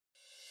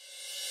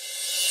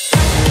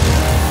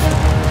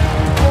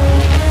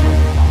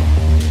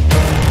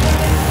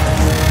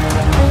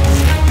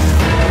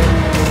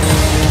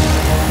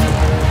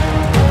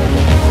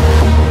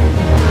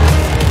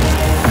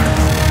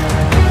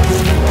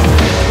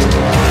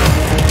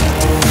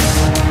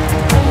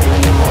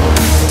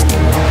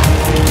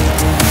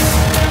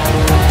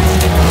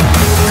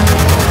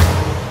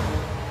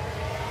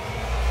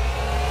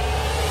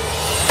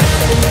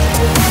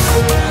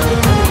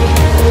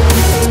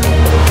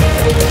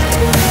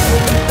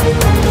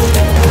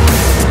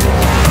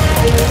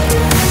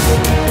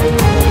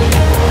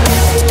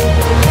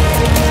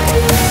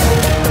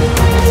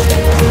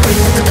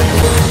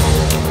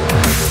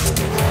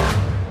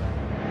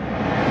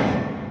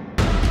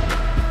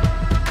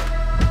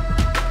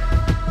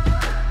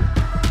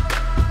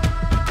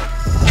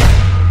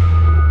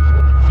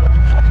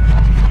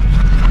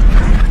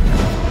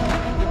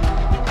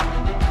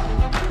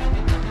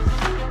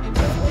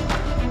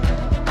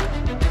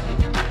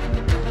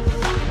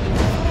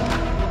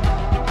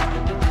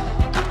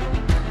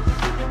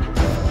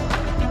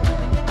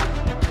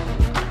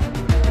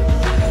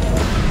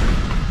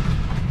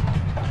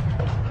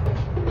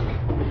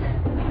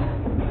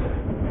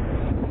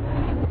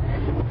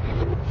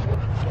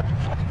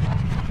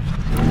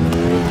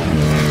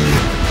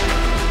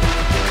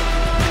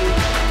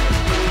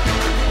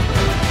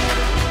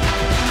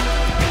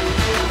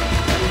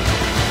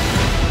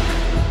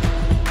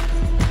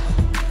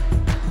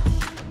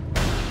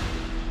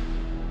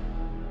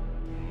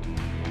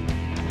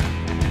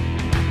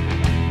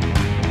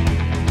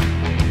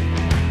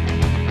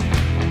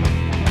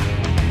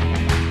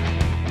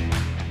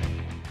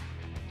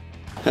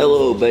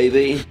Hello,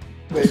 baby.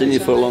 Seen you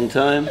for a long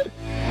time.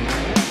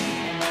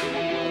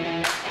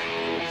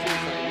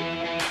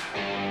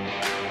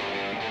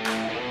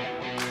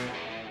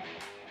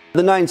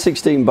 The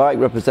 916 bike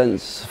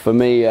represents for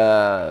me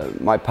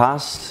my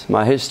past,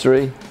 my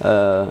history.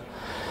 I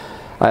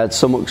had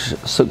so much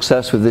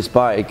success with this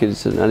bike, and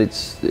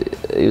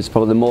it's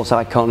probably the most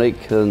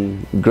iconic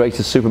and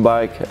greatest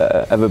superbike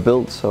ever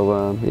built.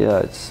 So yeah,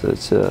 it's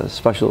a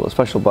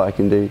special bike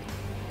indeed.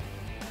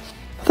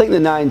 I think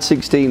the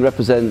 916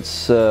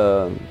 represents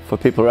for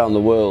people around the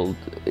world.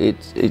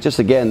 It's just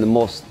again the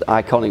most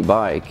iconic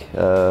bike,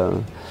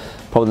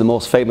 probably the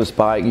most famous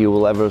bike you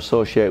will ever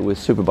associate with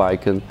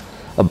superbike, and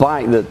a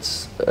bike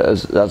that's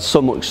has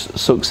so much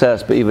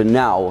success, but even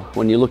now,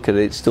 when you look at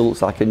it, it still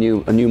looks like a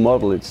new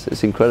model.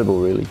 It's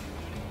incredible, really.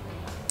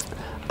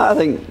 I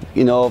think,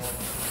 you know,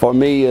 for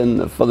me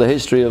and for the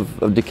history of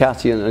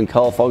Ducati and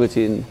Carl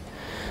Fogarty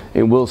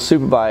in World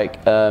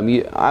Superbike,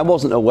 I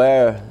wasn't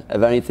aware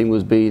of anything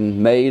was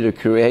being made or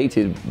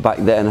created back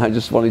then. I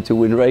just wanted to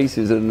win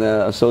races,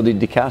 and so did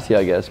Ducati,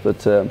 I guess.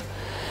 But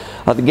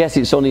I guess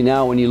it's only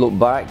now when you look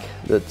back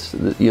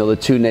that you know, the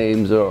two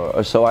names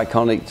are so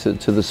iconic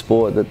to the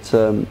sport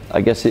that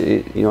I guess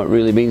it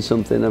really means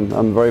something.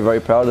 I'm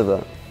very proud of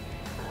that.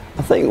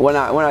 I think when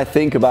I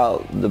think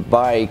about the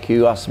bike,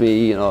 you ask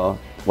me, you know,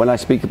 when I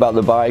speak about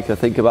the bike, I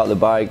think about the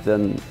bike,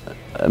 then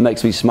it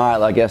makes me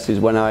smile, I guess, is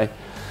when I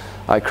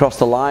crossed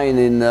the line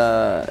in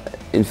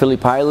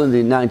Phillip Island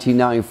in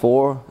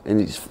 1994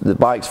 in the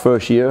bike's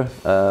first year.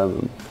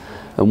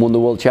 And won the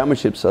World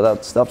Championship, so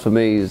that for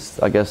me is,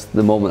 I guess,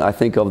 the moment I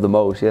think of the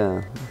most.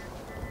 Yeah,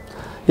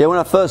 when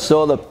I first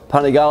saw the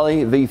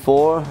Panigale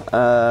V4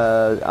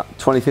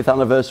 25th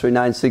anniversary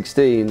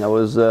 916, I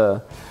was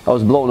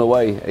blown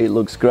away. It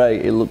looks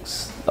great. It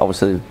looks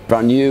obviously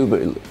brand new,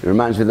 but it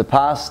reminds me of the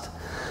past.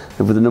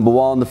 And with the number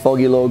 1, the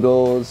foggy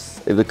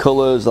logos, the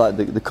colours, like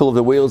the colour of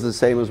the wheels, the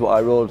same as what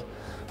I rode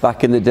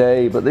back in the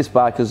day, but this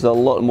bike has a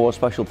lot more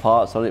special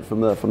parts on it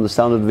from the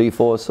standard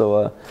V4,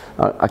 so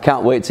I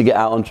can't wait to get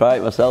out and try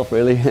it myself,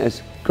 really. It's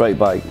a great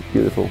bike,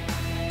 beautiful.